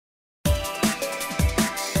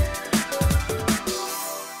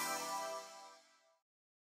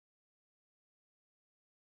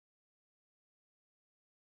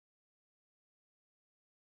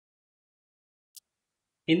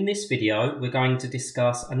In this video, we're going to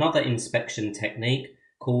discuss another inspection technique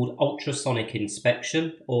called ultrasonic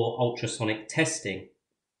inspection or ultrasonic testing.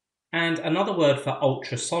 And another word for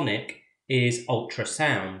ultrasonic is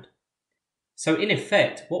ultrasound. So in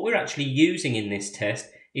effect, what we're actually using in this test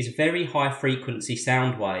is very high frequency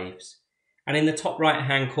sound waves. And in the top right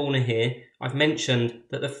hand corner here, I've mentioned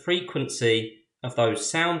that the frequency of those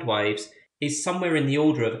sound waves is somewhere in the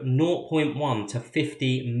order of 0.1 to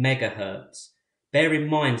 50 megahertz. Bear in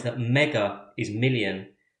mind that mega is million,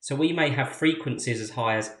 so we may have frequencies as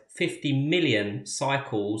high as 50 million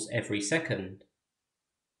cycles every second.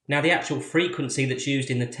 Now the actual frequency that's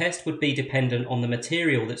used in the test would be dependent on the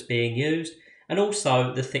material that's being used and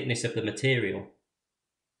also the thickness of the material.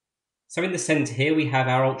 So in the centre here we have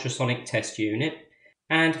our ultrasonic test unit,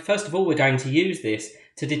 and first of all we're going to use this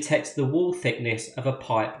to detect the wall thickness of a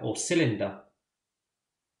pipe or cylinder.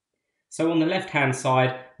 So on the left hand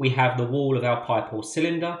side we have the wall of our pipe or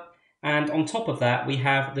cylinder, and on top of that we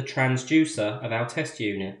have the transducer of our test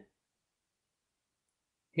unit.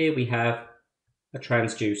 Here we have a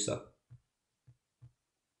transducer.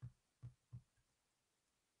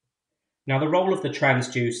 Now the role of the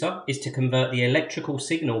transducer is to convert the electrical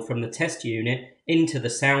signal from the test unit into the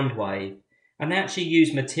sound wave, and they actually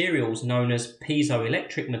use materials known as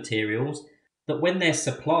piezoelectric materials that when they're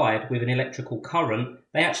supplied with an electrical current,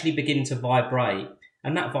 they actually begin to vibrate,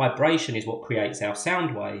 and that vibration is what creates our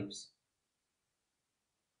sound waves.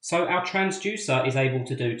 So our transducer is able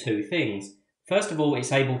to do two things. First of all,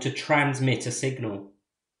 it's able to transmit a signal.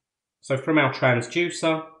 So from our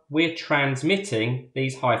transducer, we're transmitting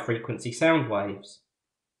these high frequency sound waves.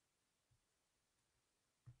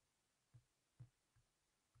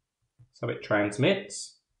 So it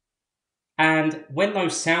transmits. And when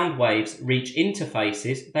those sound waves reach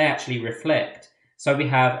interfaces, they actually reflect. So we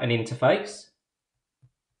have an interface.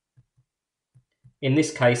 In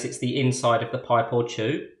this case, it's the inside of the pipe or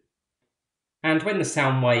tube. And when the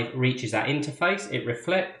sound wave reaches that interface, it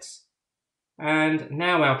reflects. And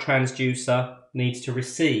now our transducer needs to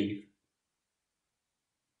receive.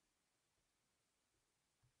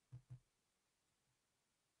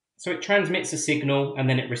 So it transmits a signal and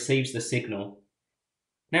then it receives the signal.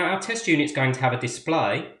 Now our test unit is going to have a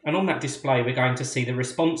display, and on that display we're going to see the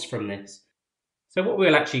response from this. So what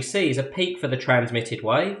we'll actually see is a peak for the transmitted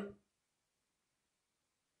wave,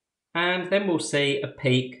 and then we'll see a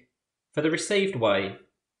peak for the received wave.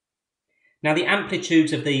 Now the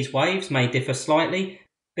amplitudes of these waves may differ slightly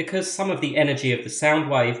because some of the energy of the sound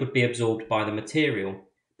wave would be absorbed by the material,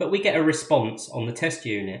 but we get a response on the test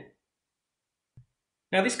unit.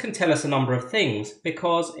 Now this can tell us a number of things,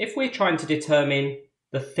 because if we're trying to determine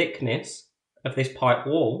the thickness of this pipe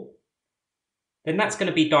wall, then that's going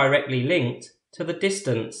to be directly linked to the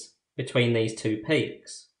distance between these two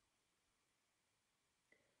peaks.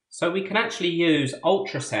 So we can actually use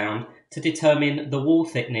ultrasound to determine the wall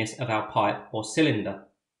thickness of our pipe or cylinder.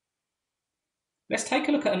 Let's take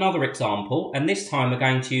a look at another example, and this time we're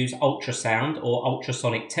going to use ultrasound or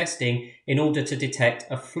ultrasonic testing in order to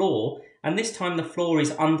detect a flaw, and this time the flaw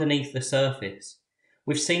is underneath the surface.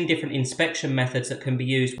 We've seen different inspection methods that can be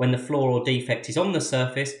used when the flaw or defect is on the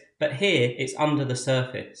surface, but here it's under the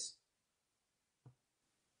surface.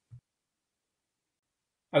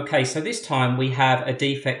 Okay, so this time we have a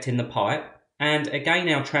defect in the pipe, and again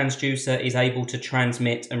our transducer is able to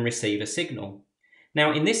transmit and receive a signal.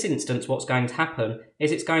 Now in this instance what's going to happen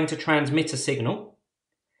is it's going to transmit a signal.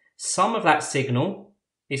 Some of that signal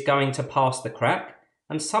is going to pass the crack,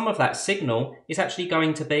 and some of that signal is actually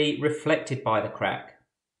going to be reflected by the crack.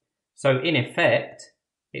 So in effect,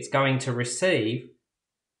 it's going to receive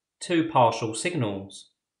two partial signals.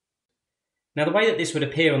 Now the way that this would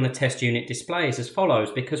appear on the test unit display is as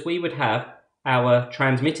follows, because we would have our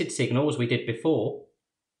transmitted signal as we did before,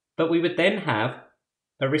 but we would then have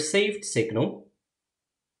a received signal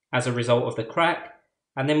as a result of the crack,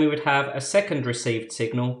 and then we would have a second received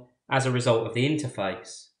signal as a result of the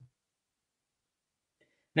interface.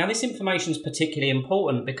 Now this information is particularly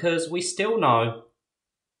important because we still know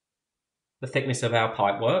the thickness of our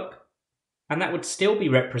pipework, and that would still be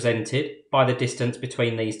represented by the distance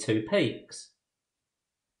between these two peaks.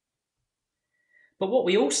 But what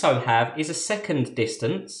we also have is a second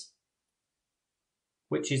distance,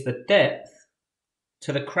 which is the depth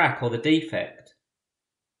to the crack or the defect.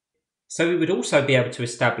 So we would also be able to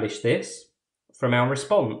establish this from our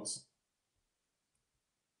response.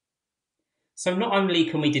 So not only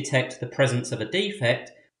can we detect the presence of a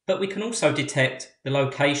defect, but we can also detect the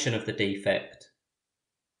location of the defect.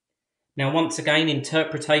 Now once again,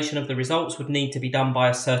 interpretation of the results would need to be done by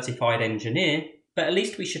a certified engineer, but at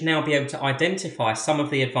least we should now be able to identify some of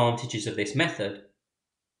the advantages of this method.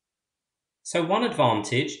 So one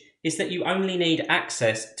advantage is that you only need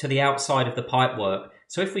access to the outside of the pipework.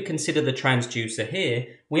 So if we consider the transducer here,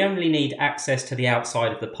 we only need access to the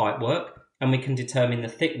outside of the pipework, and we can determine the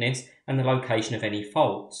thickness and the location of any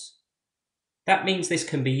faults. That means this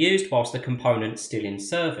can be used whilst the component's still in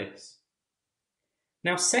service.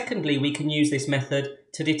 Now secondly, we can use this method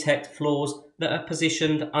to detect flaws that are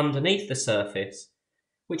positioned underneath the surface,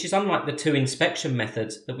 which is unlike the two inspection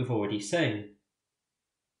methods that we've already seen.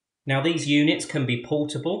 Now these units can be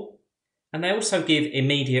portable, and they also give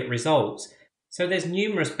immediate results, so there's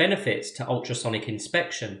numerous benefits to ultrasonic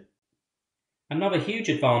inspection. Another huge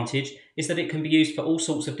advantage is that it can be used for all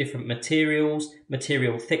sorts of different materials,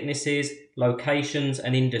 material thicknesses, locations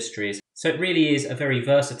and industries, so it really is a very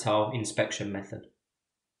versatile inspection method.